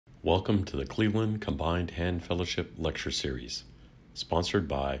Welcome to the Cleveland Combined Hand Fellowship Lecture Series, sponsored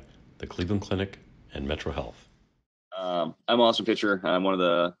by the Cleveland Clinic and Metro Health. I'm Austin Pitcher. I'm one of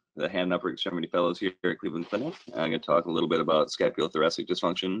the hand and upper extremity fellows here at Cleveland Clinic. I'm going to talk a little bit about scapulothoracic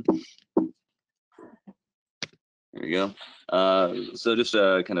dysfunction. There we go. So just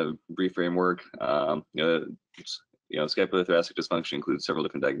a kind of brief framework. Scapulothoracic dysfunction includes several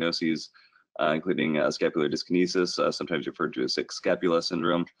different diagnoses, including scapular dyskinesis, sometimes referred to as sick scapula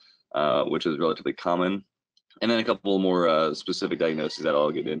syndrome, which is relatively common. And then a couple more specific diagnoses that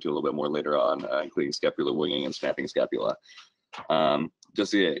I'll get into a little bit more later on, including scapular winging and snapping scapula.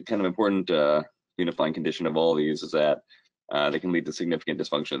 Just the kind of important unifying condition of all of these is that they can lead to significant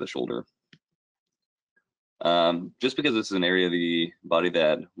dysfunction of the shoulder. Just because this is an area of the body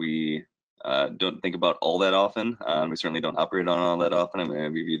that we don't think about all that often, we certainly don't operate on all that often. I'm going to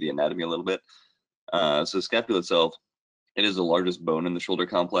review the anatomy a little bit. So the scapula itself, it is the largest bone in the shoulder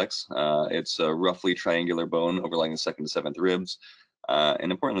complex. It's a roughly triangular bone overlying the 2nd to 7th ribs.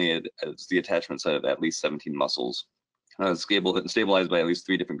 And importantly, it's the attachment site of at least 17 muscles. It's stabilized by at least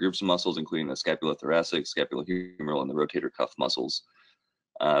 3 different groups of muscles, including the scapulothoracic, scapulohumeral, and the rotator cuff muscles.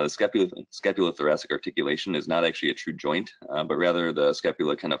 The scapulothoracic articulation is not actually a true joint, but rather the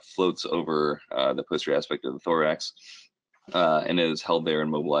scapula kind of floats over the posterior aspect of the thorax and is held there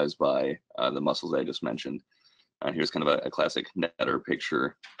and mobilized by the muscles I just mentioned. Here's kind of a classic netter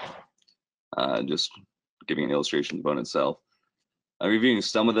picture, just giving an illustration of the bone itself. Reviewing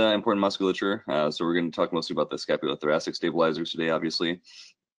some of the important musculature, so we're going to talk mostly about the scapulothoracic stabilizers today, obviously.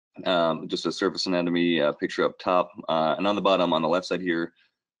 Just a surface anatomy picture up top, and on the bottom, on the left side here,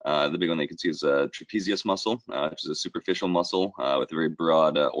 the big one that you can see is a trapezius muscle, which is a superficial muscle with a very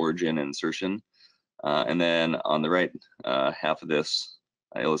broad origin and insertion. And then on the right half of this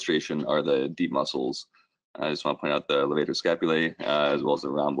illustration are the deep muscles. I just want to point out the levator scapulae as well as the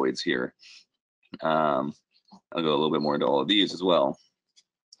rhomboids here. I'll go a little bit more into all of these as well.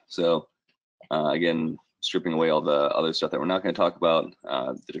 So again, stripping away all the other stuff that we're not going to talk about,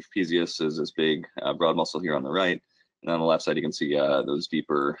 the trapezius is this big broad muscle here on the right. And on the left side, you can see those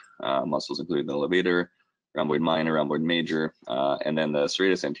deeper muscles, including the levator, rhomboid minor, rhomboid major, and then the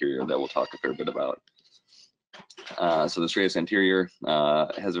serratus anterior that we'll talk a fair bit about. So the serratus anterior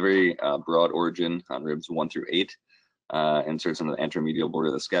has a very broad origin on ribs 1 through 8, inserts into the anteromedial border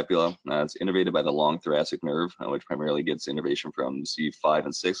of the scapula. It's innervated by the long thoracic nerve, which primarily gets innervation from C5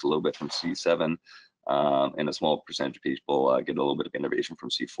 and 6, a little bit from C7, and a small percentage of people get a little bit of innervation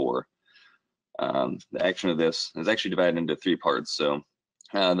from C4. The action of this is actually divided into 3 parts. So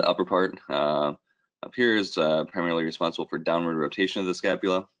the upper part up here is primarily responsible for downward rotation of the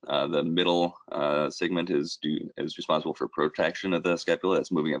scapula. The middle segment is responsible for protraction of the scapula.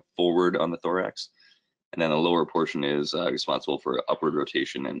 That's moving it forward on the thorax. And then the lower portion is responsible for upward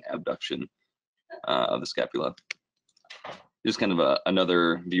rotation and abduction of the scapula. Just kind of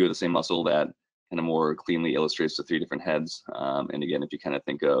another view of the same muscle that kind of more cleanly illustrates the 3 different heads. And again, if you kind of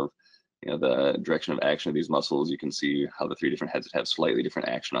think of the direction of action of these muscles, you can see how the 3 different heads have slightly different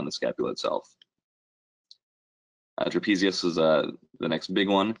action on the scapula itself. Trapezius is the next big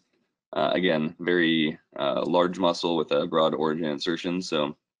one. Again, very large muscle with a broad origin insertion.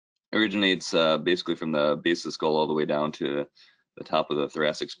 So originates basically from the base of the skull all the way down to the top of the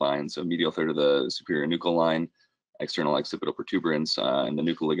thoracic spine. So medial third of the superior nuchal line, external occipital protuberance, and the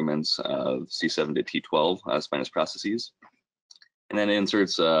nuchal ligaments of C7 to T12 spinous processes. And then it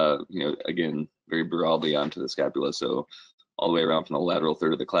inserts, again, very broadly onto the scapula. So all the way around from the lateral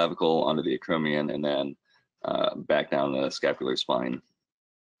third of the clavicle onto the acromion, and then back down the scapular spine.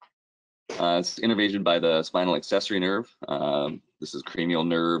 It's innervated by the spinal accessory nerve. This is cranial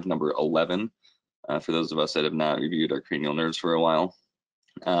nerve number 11, for those of us that have not reviewed our cranial nerves for a while.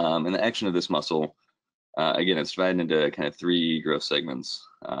 And the action of this muscle, again, it's divided into kind of 3 growth segments.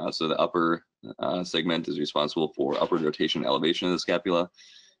 So the upper segment is responsible for upward rotation and elevation of the scapula.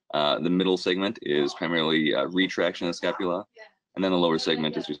 The middle segment is primarily retraction of the scapula. And then the lower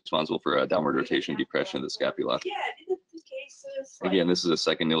segment is responsible for downward rotation and depression of the scapula. Again, this is a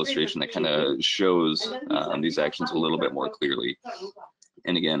second illustration that kind of shows these actions a little bit more clearly.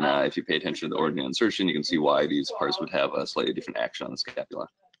 And again, if you pay attention to the organ insertion, you can see why these parts would have a slightly different action on the scapula.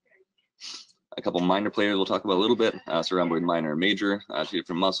 A couple minor players we'll talk about a little bit. So rhomboid minor and major, 2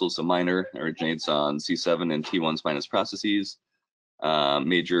 different muscles. So minor originates on C7 and T1 spinous processes.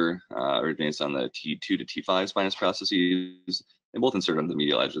 Major originates on the T2 to T5 spinous processes. They both insert on the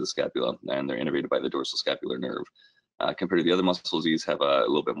medial edge of the scapula, and they're innervated by the dorsal scapular nerve. Compared to the other muscles, these have a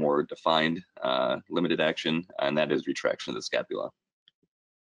little bit more defined limited action, and that is retraction of the scapula.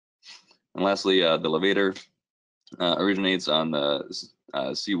 And lastly, the levator. originates on the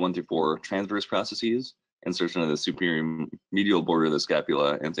C1 through 4 transverse processes, insertion of the superior medial border of the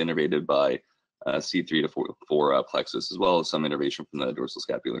scapula, and it's innervated by C3 to 4 plexus, as well as some innervation from the dorsal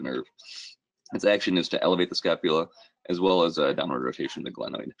scapular nerve. Its action is to elevate the scapula, as well as downward rotation of the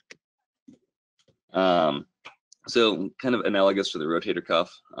glenoid. So kind of analogous to the rotator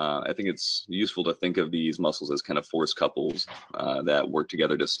cuff, I think it's useful to think of these muscles as kind of force couples that work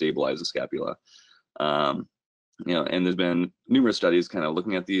together to stabilize the scapula. And there's been numerous studies kind of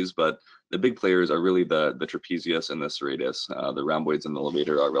looking at these, but the big players are really the trapezius and the serratus. The rhomboids and the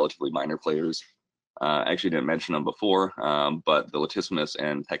levator are relatively minor players. Actually didn't mention them before, but the latissimus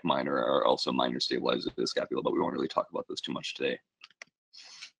and pec minor are also minor stabilizers of the scapula, but we won't really talk about those too much today.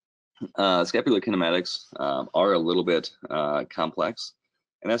 Scapular kinematics are a little bit complex,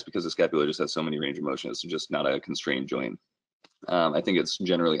 and that's because the scapula just has so many range of motion. It's just not a constrained joint. I think it's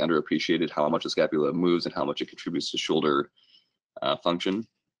generally underappreciated how much the scapula moves and how much it contributes to shoulder function.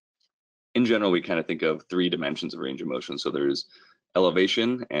 In general, we kind of think of 3 dimensions of range of motion. So there's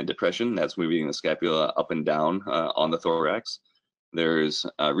elevation and depression, that's moving the scapula up and down on the thorax. There's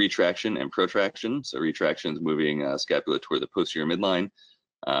retraction and protraction. So retraction is moving scapula toward the posterior midline.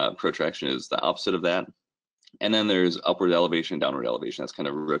 Protraction is the opposite of that. And then there's upward elevation, downward elevation. That's kind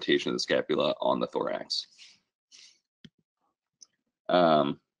of rotation of the scapula on the thorax.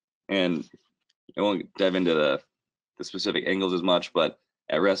 And I won't dive into the specific angles as much, but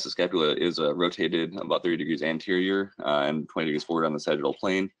at rest, the scapula is rotated about 30 degrees anterior and 20 degrees forward on the sagittal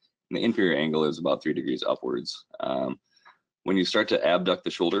plane. And the inferior angle is about 3 degrees upwards. When you start to abduct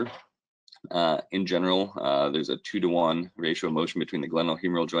the shoulder, in general, there's a 2-to-1 ratio of motion between the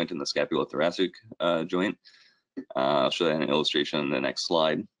glenohumeral joint and the scapulothoracic joint. I'll show that in an illustration in the next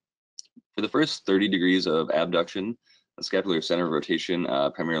slide. For the first 30 degrees of abduction, the scapular center of rotation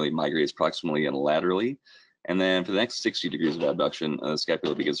primarily migrates proximally and laterally. And then for the next 60 degrees of abduction, the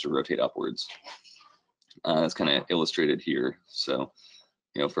scapula begins to rotate upwards. That's kind of illustrated here. So,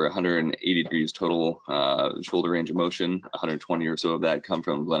 for 180 degrees total shoulder range of motion, 120 or so of that come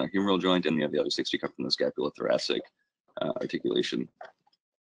from glenohumeral joint, and the other 60 come from the scapulothoracic articulation.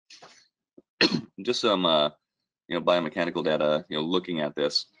 Just some, biomechanical data, looking at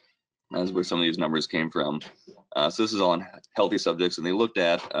this. That's where some of these numbers came from. So this is on healthy subjects, and they looked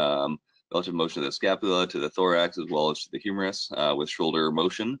at relative motion of the scapula to the thorax as well as to the humerus with shoulder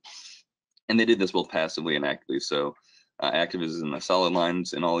motion. And they did this both passively and actively. So active is in the solid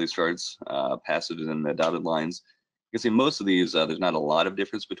lines in all these charts, passive is in the dotted lines. You can see most of these, there's not a lot of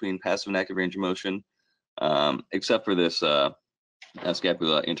difference between passive and active range of motion, except for this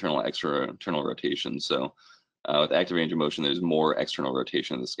scapula internal external rotation. So with active range of motion, there's more external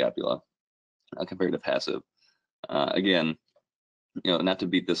rotation of the scapula compared to passive. Again, not to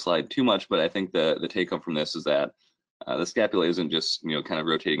beat this slide too much, but I think the take home from this is that the scapula isn't just kind of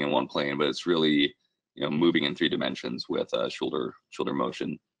rotating in one plane, but it's really moving in 3 dimensions with shoulder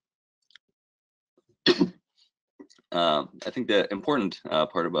motion. I think the important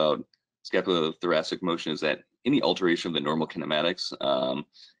part about scapulothoracic motion is that any alteration of the normal kinematics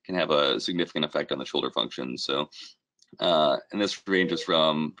can have a significant effect on the shoulder function. So, and this ranges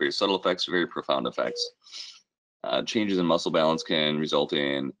from very subtle effects to very profound effects. Changes in muscle balance can result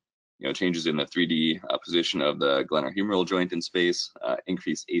in changes in the 3D position of the glenohumeral joint in space,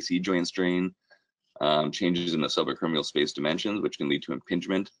 increased AC joint strain, changes in the subacromial space dimensions, which can lead to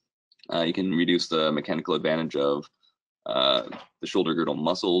impingement. You can reduce the mechanical advantage of the shoulder girdle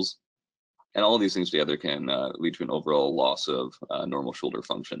muscles, and all of these things together can lead to an overall loss of normal shoulder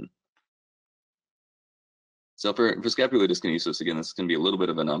function. So for scapular dyskinesis, again, this is going to be a little bit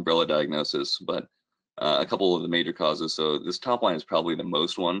of an umbrella diagnosis, but a couple of the major causes. So this top line is probably the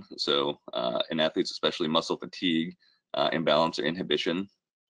most one. So in athletes, especially muscle fatigue, imbalance, or inhibition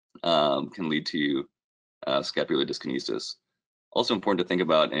can lead to scapular dyskinesis. Also important to think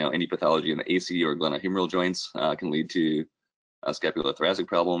about, any pathology in the AC or glenohumeral joints can lead to scapulothoracic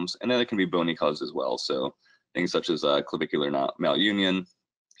problems, and then there can be bony causes as well. So things such as clavicular malunion,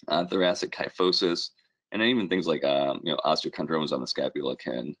 thoracic kyphosis, and even things like osteochondromas on the scapula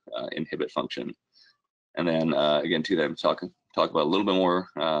can inhibit function. And then again, too, that talk about a little bit more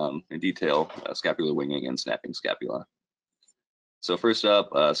in detail, scapular winging and snapping scapula. So first up,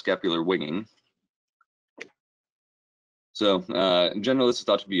 scapular winging. So in general, this is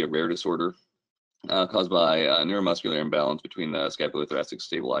thought to be a rare disorder caused by neuromuscular imbalance between the scapulothoracic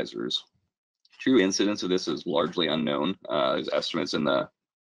stabilizers. True incidence of this is largely unknown. There's estimates in the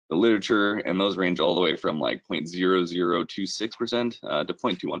literature, and those range all the way from like 0.0026% to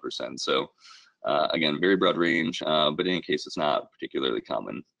 0.21%. So again, very broad range, but in any case, it's not particularly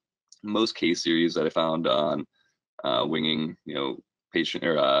common. Most case series that I found on winging, patient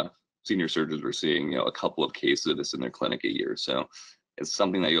or senior surgeons were seeing, a couple of cases of this in their clinic a year. So it's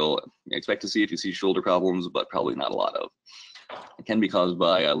something that you'll expect to see if you see shoulder problems, but probably not a lot of. It can be caused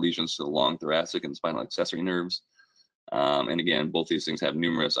by lesions to the long thoracic and spinal accessory nerves. And again, both these things have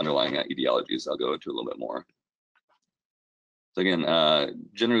numerous underlying etiologies I'll go into a little bit more. So again,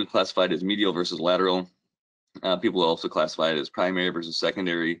 generally classified as medial versus lateral. People also classify it as primary versus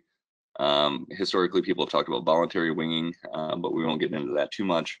secondary. Historically, people have talked about voluntary winging, but we won't get into that too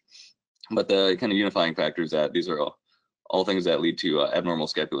much. But the kind of unifying factor is that these are all things that lead to abnormal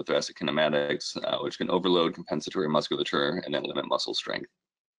scapulothoracic kinematics, which can overload compensatory musculature and then limit muscle strength.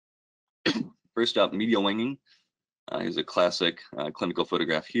 First up, medial winging. Here's a classic clinical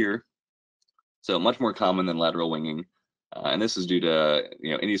photograph here. So much more common than lateral winging. And this is due to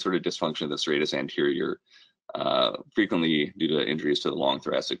any sort of dysfunction of the serratus anterior, frequently due to injuries to the long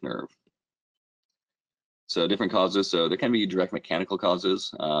thoracic nerve. So different causes. So there can be direct mechanical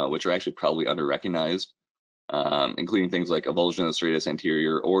causes, which are actually probably under-recognized, including things like avulsion of the serratus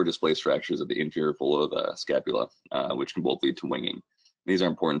anterior or displaced fractures of the inferior fold of the scapula, which can both lead to winging. These are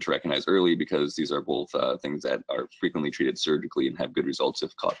important to recognize early because these are both things that are frequently treated surgically and have good results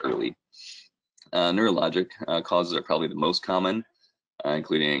if caught early. Neurologic causes are probably the most common,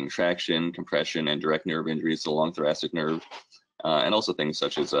 including traction, compression, and direct nerve injuries to the long thoracic nerve, and also things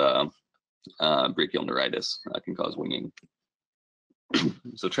such as brachial neuritis can cause winging.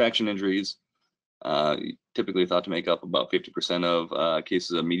 So traction injuries, typically thought to make up about 50% of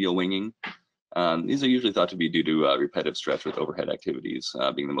cases of medial winging. These are usually thought to be due to repetitive stress with overhead activities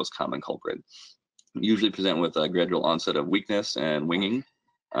being the most common culprit. Usually present with a gradual onset of weakness and winging,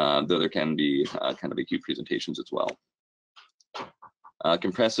 though there can be kind of acute presentations as well.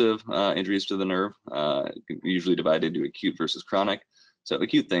 Compressive injuries to the nerve, usually divided into acute versus chronic. So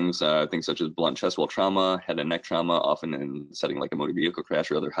acute things such as blunt chest wall trauma, head and neck trauma, often in a setting like a motor vehicle crash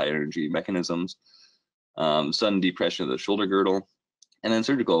or other high energy mechanisms. Sudden depression of the shoulder girdle, and then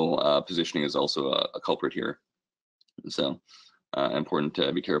surgical positioning is also a culprit here. So important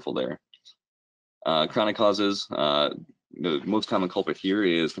to be careful there. Chronic causes, the most common culprit here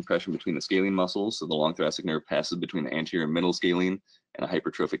is compression between the scalene muscles. So the long thoracic nerve passes between the anterior and middle scalene, and a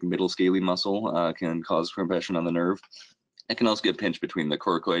hypertrophic middle scalene muscle can cause compression on the nerve. It can also get pinched between the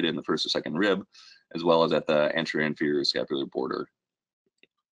coracoid and the first or second rib, as well as at the anterior inferior scapular border.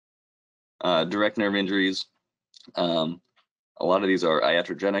 Direct nerve injuries. A lot of these are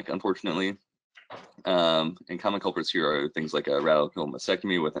iatrogenic, unfortunately. And common culprits here are things like a radical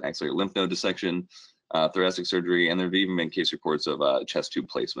mastectomy with an axillary lymph node dissection, thoracic surgery, and there have even been case reports of chest tube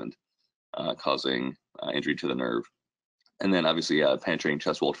placement causing injury to the nerve. And then obviously penetrating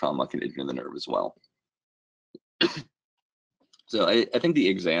chest wall trauma can injure the nerve as well. So I think the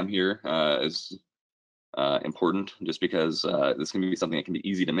exam here is important just because this can be something that can be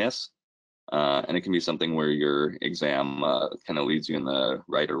easy to miss. And it can be something where your exam kind of leads you in the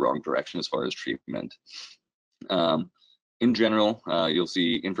right or wrong direction as far as treatment. In general, you'll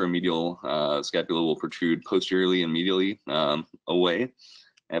see inframedial scapula will protrude posteriorly and medially away.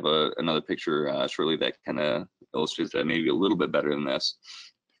 I have another picture shortly that kind of illustrates that maybe a little bit better than this.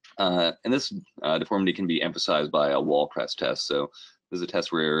 And this deformity can be emphasized by a wall press test. So this is a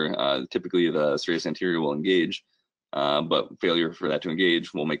test where typically the serratus anterior will engage, but failure for that to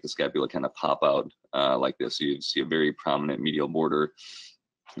engage will make the scapula kind of pop out like this. So you see a very prominent medial border,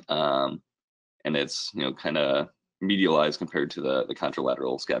 and it's kind of medialized compared to the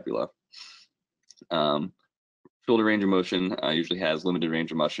contralateral scapula. Shoulder range of motion usually has limited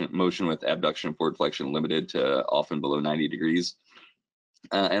range of motion with abduction and forward flexion limited to often below 90 degrees.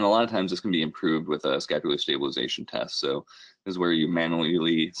 And a lot of times this can be improved with a scapular stabilization test. So this is where you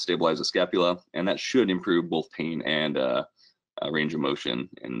manually stabilize the scapula, and that should improve both pain and range of motion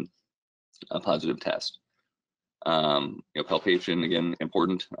in a positive test. Palpation, again,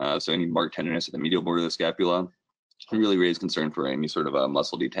 important. So any marked tenderness at the medial border of the scapula can really raise concern for any sort of a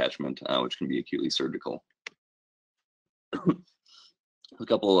muscle detachment, which can be acutely surgical. A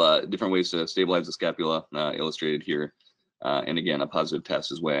couple different ways to stabilize the scapula illustrated here. And again, a positive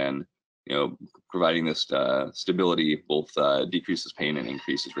test is when, providing this stability both decreases pain and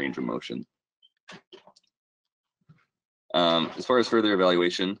increases range of motion. As far as further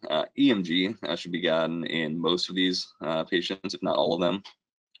evaluation, EMG should be gotten in most of these patients, if not all of them.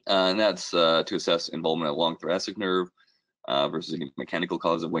 And that's to assess involvement of long thoracic nerve versus any mechanical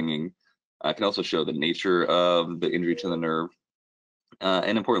cause of winging. It can also show the nature of the injury to the nerve.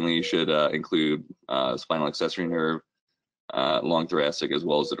 And importantly, you should include spinal accessory nerve, long thoracic, as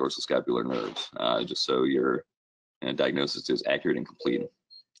well as the dorsal scapular nerves, just so your diagnosis is accurate and complete.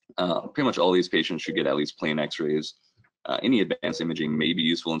 Pretty much all these patients should get at least plain x-rays. Any advanced imaging may be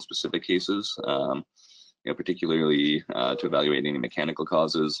useful in specific cases, particularly to evaluate any mechanical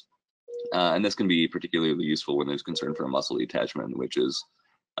causes. And this can be particularly useful when there's concern for a muscle detachment, which is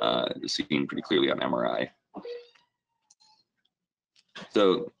seen pretty clearly on MRI.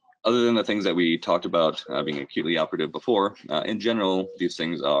 So other than the things that we talked about being acutely operative before, in general, these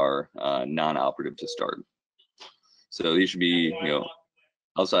things are non-operative to start. So these should be,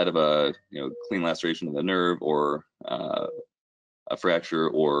 outside of a clean laceration of the nerve or a fracture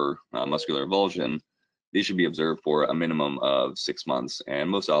or muscular avulsion, these should be observed for a minimum of 6 months. And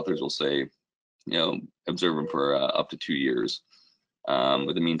most authors will say, observe them for up to 2 years,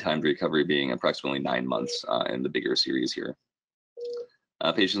 with the mean time to recovery being approximately 9 months in the bigger series here.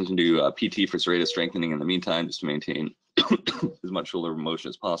 Patients can do PT for serratus strengthening in the meantime, just to maintain as much shoulder motion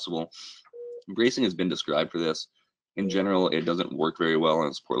as possible. Bracing has been described for this. In general, it doesn't work very well and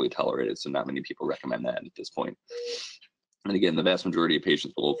it's poorly tolerated, so not many people recommend that at this point. And again, the vast majority of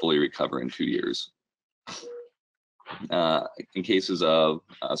patients will fully recover in 2 years. In cases of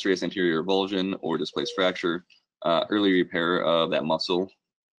serratus anterior avulsion or displaced fracture, early repair of that muscle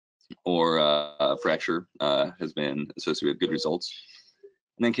or fracture has been associated with good results.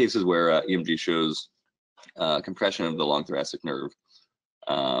 And then cases where EMG shows compression of the long thoracic nerve,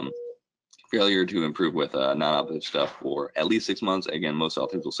 failure to improve with non-operative stuff for at least 6 months, again, most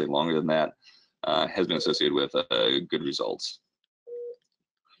authors will say longer than that, has been associated with good results.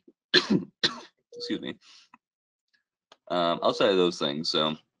 Excuse me. Outside of those things,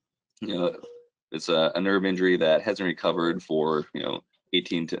 so, it's a nerve injury that hasn't recovered for,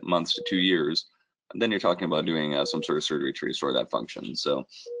 18 months to 2 years, and then you're talking about doing some sort of surgery to restore that function. So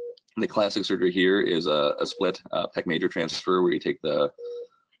the classic surgery here is a split pec major transfer, where you take the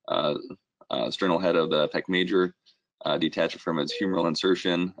sternal head of the pec major, detach it from its humeral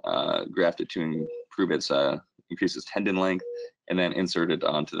insertion, graft it to improve its increases tendon length, and then insert it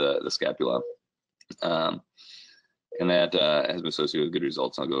onto the scapula. And that has been associated with good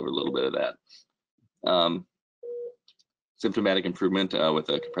results. I'll go over a little bit of that. Symptomatic improvement with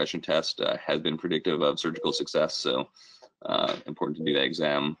a compression test has been predictive of surgical success, so important to do that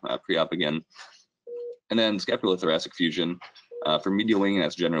exam pre-op again. And then scapulothoracic fusion. For medial wing,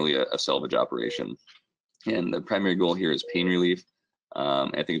 that's generally a salvage operation. And the primary goal here is pain relief.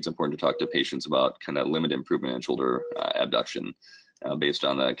 I think it's important to talk to patients about kind of limited improvement in shoulder abduction based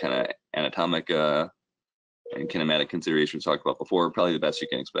on the kind of anatomic and kinematic considerations talked about before. Probably the best you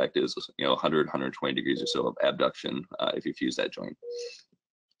can expect is 100, 120 degrees or so of abduction if you fuse that joint.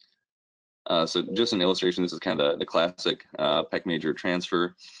 So just an illustration, this is kind of the classic pec major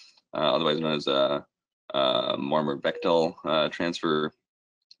transfer, otherwise known as Marmor-Bechtel transfer.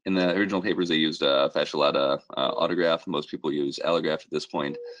 In the original papers, they used fasciolata autograft. Most people use allograft at this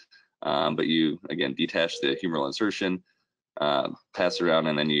point, but you, again, detach the humeral insertion, pass it around,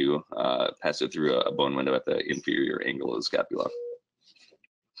 and then you pass it through a bone window at the inferior angle of the scapula.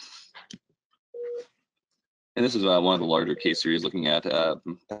 And this is one of the larger case series looking at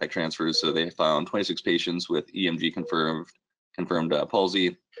pec transfers. So they found 26 patients with EMG confirmed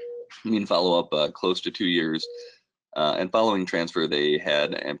palsy, mean follow-up close to 2 years. And following transfer, they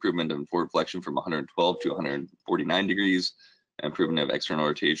had improvement in forward flexion from 112 to 149 degrees, improvement of external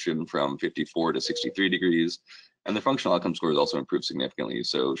rotation from 54 to 63 degrees, and the functional outcome scores also improved significantly.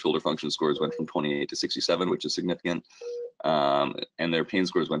 So shoulder function scores went from 28 to 67, which is significant, and their pain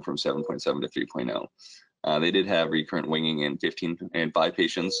scores went from 7.7 to 3.0. They did have recurrent winging in 5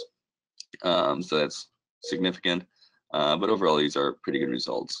 patients, so that's significant, but overall these are pretty good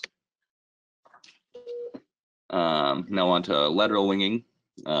results. Now on to lateral winging.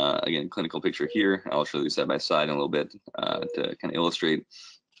 Again, clinical picture here. I'll show you side by side in a little bit to kind of illustrate.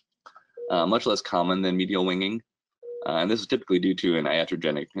 Much less common than medial winging, and this is typically due to an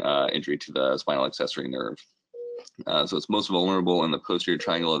iatrogenic injury to the spinal accessory nerve. So it's most vulnerable in the posterior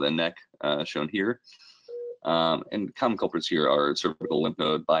triangle of the neck, shown here. And common culprits here are cervical lymph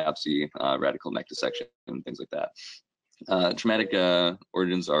node biopsy, radical neck dissection, and things like that. Traumatic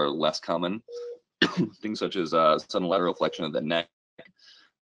origins are less common. Things such as sudden lateral flexion of the neck,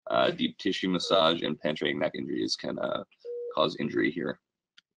 deep tissue massage, and penetrating neck injuries can cause injury here.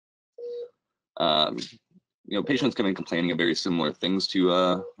 Patients come in complaining of very similar things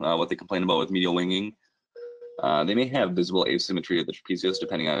to what they complain about with medial winging. They may have visible asymmetry of the trapezius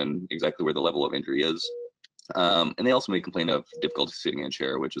depending on exactly where the level of injury is. And they also may complain of difficulty sitting in a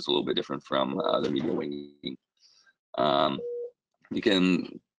chair, which is a little bit different from the medial winging. You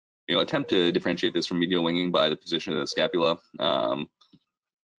can attempt to differentiate this from medial winging by the position of the scapula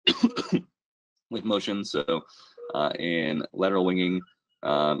with motion. So in lateral winging,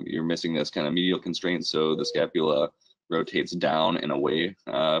 you're missing this kind of medial constraint, so the scapula rotates down and away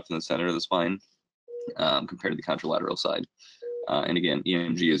from the center of the spine compared to the contralateral side. And again,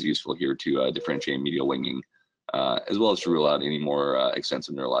 EMG is useful here to differentiate medial winging, as well as to rule out any more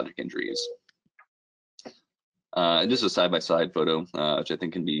extensive neurologic injuries. Just a side-by-side photo, which I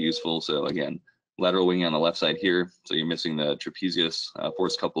think can be useful. So again, lateral wing on the left side here. So you're missing the trapezius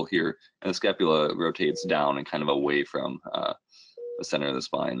force couple here, and the scapula rotates down and kind of away from the center of the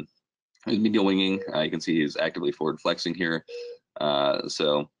spine. His medial winging, you can see he's actively forward flexing here.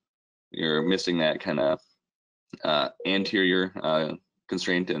 So you're missing that kind of anterior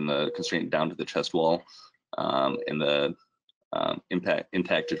constraint and the constraint down to the chest wall. And the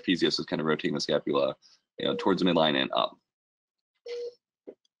intact trapezius is kind of rotating the scapula, towards the midline and up.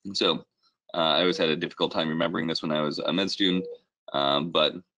 And so I always had a difficult time remembering this when I was a med student,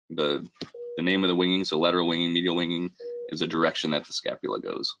 but the name of the winging, so lateral winging, medial winging, is the direction that the scapula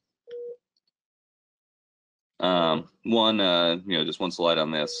goes. Just one slide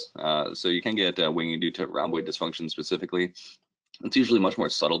on this. So you can get winging due to rhomboid dysfunction specifically. It's usually much more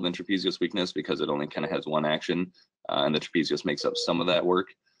subtle than trapezius weakness because it only kind of has one action, and the trapezius makes up some of that work.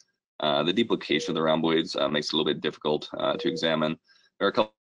 The deplication of the rhomboids makes it a little bit difficult to examine. There are a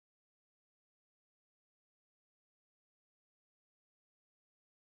couple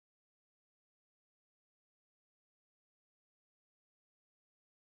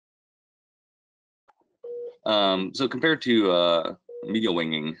so compared to medial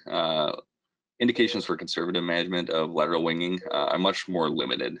winging, indications for conservative management of lateral winging are much more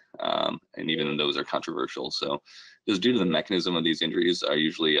limited, and even those are controversial. So just due to the mechanism of these injuries are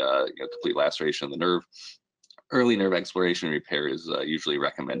usually complete laceration of the nerve. Early nerve exploration and repair is usually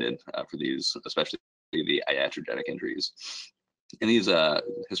recommended for these, especially the iatrogenic injuries. And these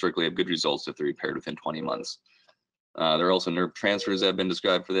historically have good results if they're repaired within 20 months. There are also nerve transfers that have been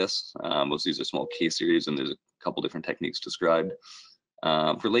described for this. Most of these are small case series, and there's a couple different techniques described.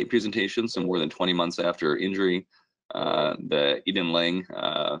 For late presentations, so more than 20 months after injury, the Eden-Lang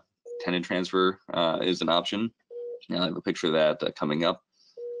tendon transfer is an option. I have a picture of that coming up.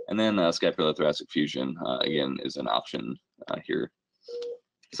 And then scapulothoracic fusion, again, is an option here.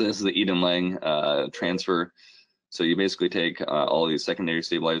 So this is the Eden-Lang transfer. So you basically take all of these secondary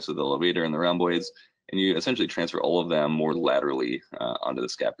stabilizers of the levator and the rhomboids, and you essentially transfer all of them more laterally onto the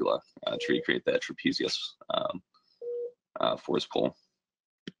scapula to recreate that trapezius force pull.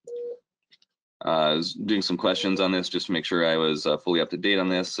 I was doing some questions on this just to make sure I was fully up to date on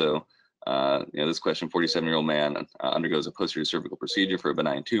this. So, this question: 47-year-old man undergoes a posterior cervical procedure for a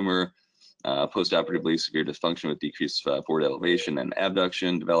benign tumor. Postoperatively, severe dysfunction with decreased forward elevation and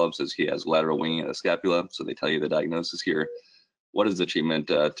abduction develops as he has lateral winging of the scapula. So they tell you the diagnosis here. What is the treatment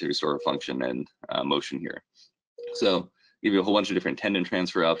to restore function and motion here? So give you a whole bunch of different tendon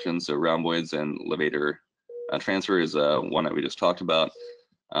transfer options. So rhomboids and levator transfer is one that we just talked about.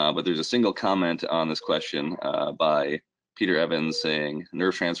 But there's a single comment on this question by Peter Evans saying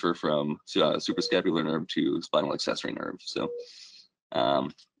nerve transfer from suprascapular nerve to spinal accessory nerve. So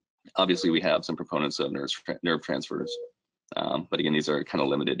obviously we have some proponents of nerve transfers, but again, these are kind of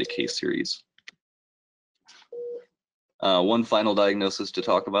limited to case series. One final diagnosis to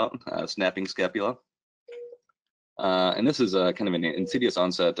talk about, snapping scapula. And this is kind of an insidious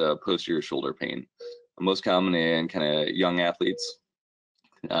onset posterior shoulder pain. Most common in kind of young athletes,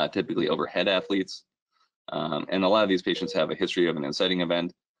 typically overhead athletes. And a lot of these patients have a history of an inciting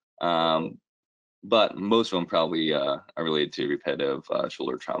event, but most of them probably are related to repetitive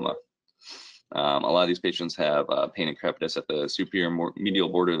shoulder trauma. A lot of these patients have pain and crepitus at the superior medial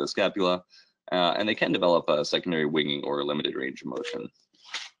border of the scapula, and they can develop a secondary winging or limited range of motion.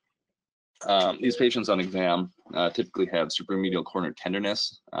 These patients on exam typically have supremedial corner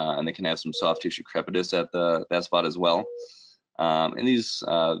tenderness, and they can have some soft tissue crepitus at that spot as well. And these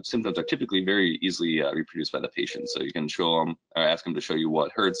symptoms are typically very easily reproduced by the patient. So you can show them or ask them to show you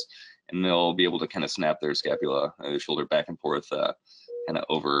what hurts, and they'll be able to kind of snap their scapula, their shoulder back and forth kind of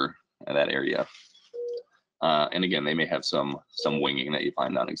over that area. And again, they may have some winging that you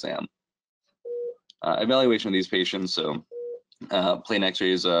find on exam. Evaluation of these patients. So plain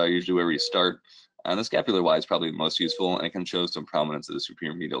x-rays are usually where we start. And the scapular Y is probably the most useful, and it can show some prominence of the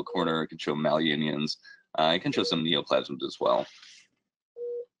superior medial corner. It can show malunions. It can show some neoplasms as well.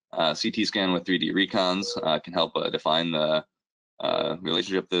 CT scan with 3D recons can help define the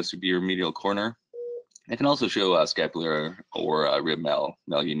relationship to the superior medial corner. It can also show scapular or rib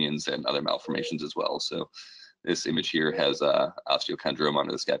malunions and other malformations as well. So this image here has osteochondroma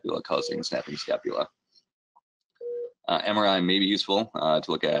under the scapula causing snapping scapula. MRI may be useful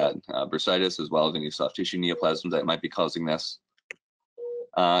to look at bursitis as well as any soft tissue neoplasms that might be causing this.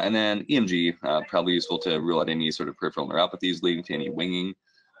 And then EMG, probably useful to rule out any sort of peripheral neuropathies leading to any winging.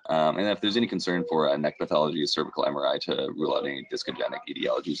 And if there's any concern for neck pathology, cervical MRI to rule out any discogenic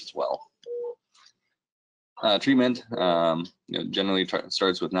etiologies as well. Treatment, generally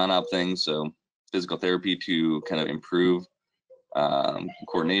starts with non-op things, so physical therapy to kind of improve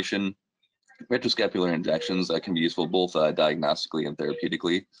coordination. Retroscapular injections that can be useful both diagnostically and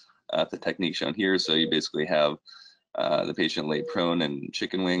therapeutically. The technique shown here, so you basically have the patient lay prone and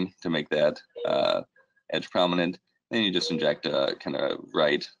chicken wing to make that edge prominent. Then you just inject kind of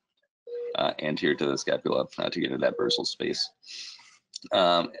right anterior to the scapula to get into that bursal space.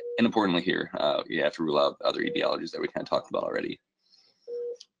 And importantly here, you have to rule out other etiologies that we kind of talked about already.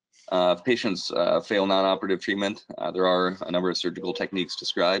 If patients fail non-operative treatment, there are a number of surgical techniques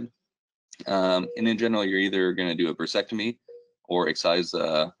described. And in general, you're either going to do a bursectomy or excise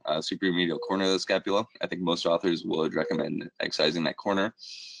the superior corner of the scapula. I think most authors would recommend excising that corner.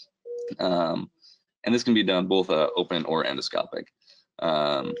 And this can be done both open or endoscopic.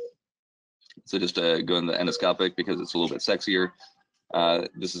 So just to go into endoscopic because it's a little bit sexier.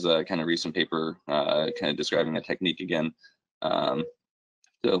 This is a kind of recent paper kind of describing a technique again.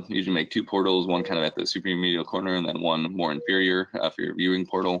 So usually make two portals, one kind of at the superior corner and then one more inferior for your viewing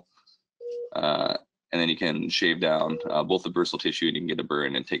portal. And then you can shave down both the bursal tissue and you can get a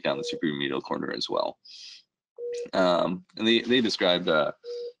burn and take down the superior corner as well. And they described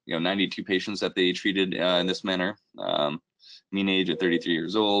 92 patients that they treated in this manner. Mean age of 33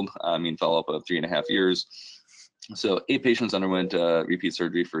 years old, mean follow-up of 3.5 years. So 8 patients underwent repeat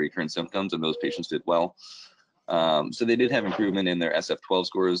surgery for recurrent symptoms, and those patients did well. So they did have improvement in their SF-12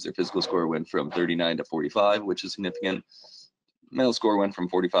 scores. Their physical score went from 39 to 45, which is significant. Mental score went from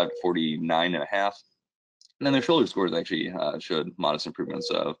 45 to 49.5. And then their shoulder scores actually showed modest improvements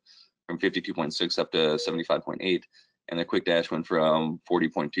of from 52.6 up to 75.8. And their quick dash went from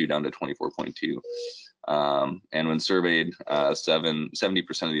 40.2 down to 24.2. And when surveyed,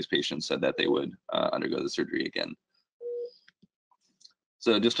 70% of these patients said that they would undergo the surgery again.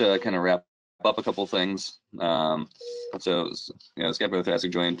 So just to kind of wrap up a couple things.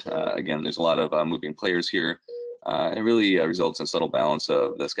 Scapulothoracic joint, again, there's a lot of moving players here. It really results in subtle balance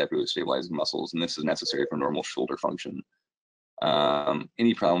of the scapular stabilizing muscles, and this is necessary for normal shoulder function.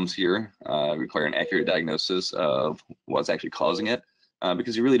 Any problems here require an accurate diagnosis of what's actually causing it,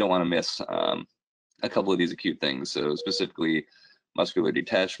 because you really don't want to miss a couple of these acute things. So specifically muscular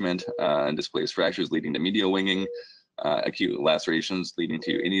detachment and displaced fractures leading to medial winging, acute lacerations leading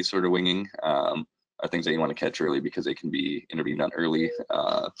to any sort of winging are things that you want to catch early because they can be intervened on early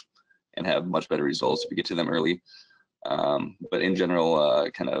and have much better results if you get to them early. But in general,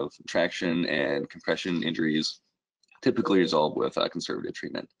 kind of traction and compression injuries typically resolve with conservative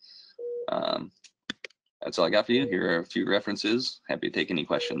treatment. That's all I got for you. Here are a few references. Happy to take any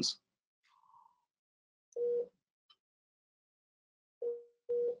questions.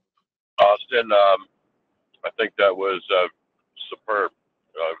 Austin, I think that was superb.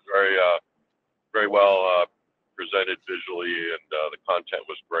 Very well presented visually, and the content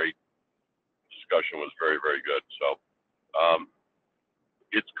was great. Discussion was very, very good. So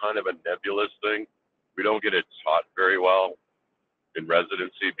it's kind of a nebulous thing. We don't get it taught very well in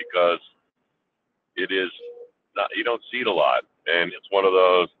residency because it is not, you don't see it a lot. And it's one of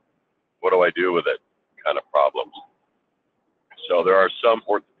those, what do I do with it kind of problems. So there are some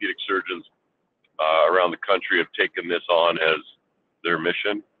orthopedic surgeons around the country have taken this on as their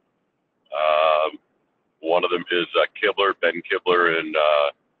mission. One of them is Ben Kibler in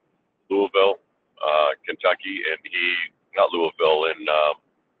Louisville, Kentucky, and not Louisville, in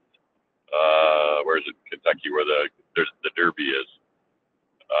where is it, Kentucky, where the Derby is.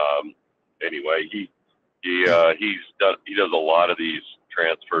 Anyway, he does a lot of these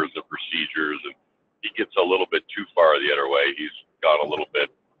transfers of procedures, and he gets a little bit too far the other way. He's gone a little bit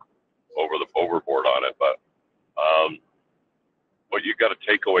overboard on it, but what you got to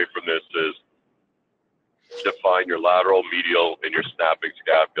take away from this is define your lateral, medial, and your snapping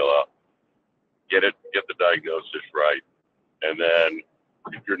scapula. Get the diagnosis right, and then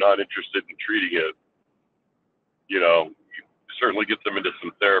if you're not interested in treating it, you certainly get them into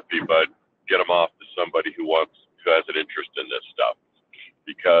some therapy, but get them off to somebody who has an interest in this stuff,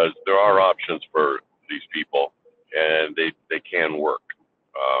 because there are options for these people, and they can work.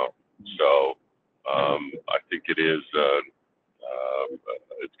 So I think it is.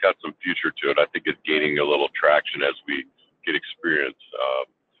 It's got some future to it. I think it's gaining a little traction as we get experience.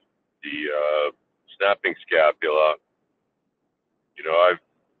 The snapping scapula, I've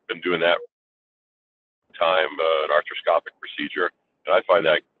been doing that time, an arthroscopic procedure, and I find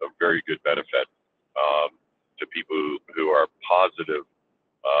that a very good benefit to people who are positive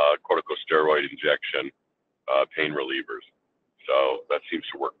corticosteroid injection, pain relievers. So that seems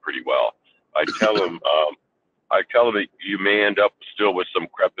to work pretty well. I tell them that you may end up still with some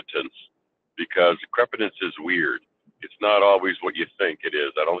crepitance because crepitance is weird. It's not always what you think it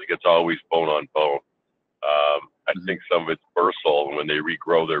is. I don't think it's always bone on bone. I think some of it's bursal, and when they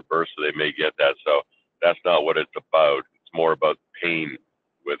regrow their bursa, they may get that. So that's not what it's about. It's more about pain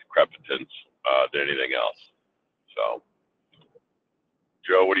with crepitance than anything else. So,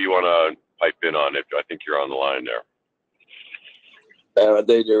 Joe, what do you want to pipe in on it? I think you're on the line there.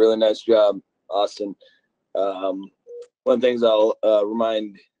 They did a really nice job, Austin. One of the things I'll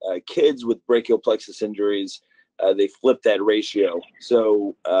remind kids with brachial plexus injuries, they flip that ratio.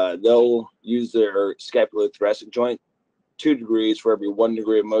 So they'll use their scapulothoracic joint 2 degrees for every 1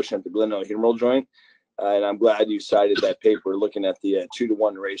 degree of motion at the glenohumeral joint. And I'm glad you cited that paper looking at the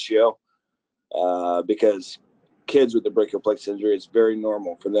 2-to-1 ratio because kids with the brachial plexus injury, it's very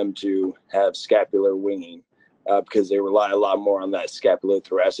normal for them to have scapular winging because they rely a lot more on that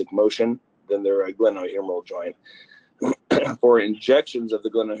scapulothoracic motion than their glenohumeral joint. For injections of the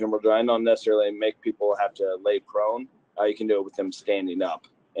glenohumeral joint, I don't necessarily make people have to lay prone. You can do it with them standing up.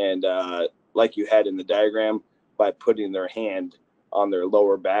 And like you had in the diagram, by putting their hand on their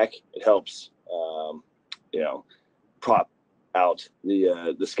lower back, it helps, prop out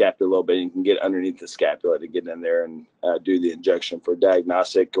the scapula a little bit. You can get underneath the scapula to get in there and do the injection for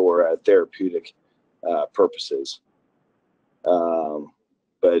diagnostic or therapeutic purposes.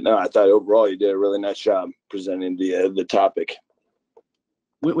 But no, I thought overall you did a really nice job presenting the topic.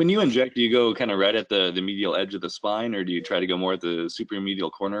 When you inject, do you go kind of right at the medial edge of the spine, or do you try to go more at the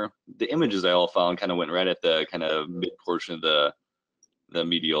supremedial corner? The images I all found kind of went right at the kind of mid portion of the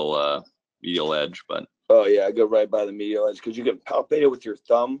medial edge. But oh yeah, I go right by the medial edge because you can palpate it with your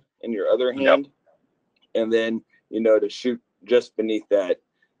thumb and your other hand, and then to shoot just beneath that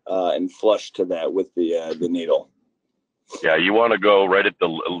and flush to that with the needle. Yeah, you want to go right at the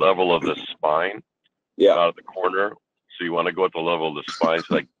level of the spine, Yeah. the corner. So you want to go at the level of the spine,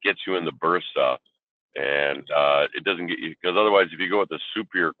 so that gets you in the bursa, and it doesn't get you, because otherwise, if you go at the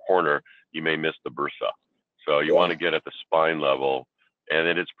superior corner, you may miss the bursa. So you want to get at the spine level, and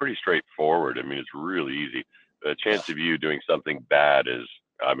then it's pretty straightforward. I mean, it's really easy. The chance of you doing something bad is,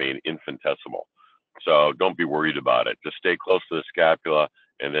 infinitesimal. So don't be worried about it. Just stay close to the scapula,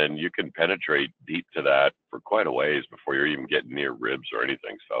 and then you can penetrate deep to that for quite a ways before you're even getting near ribs or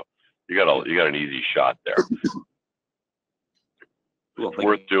anything. So you got an easy shot there. It's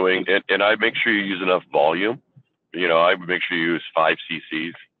worth doing, and I make sure you use enough volume. I would make sure you use 5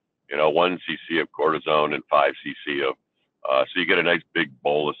 cc's. 1 cc of cortisone and 5 cc of, so you get a nice big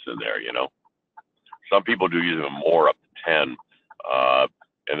bolus in there. Some people do use even more, up to 10,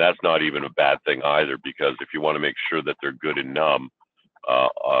 and that's not even a bad thing either, because if you want to make sure that they're good and numb,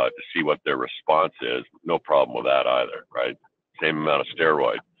 to see what their response is, no problem with that either, right? Same amount of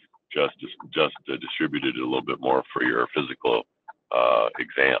steroid, just distributed a little bit more for your physical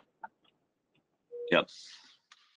exam. Yep.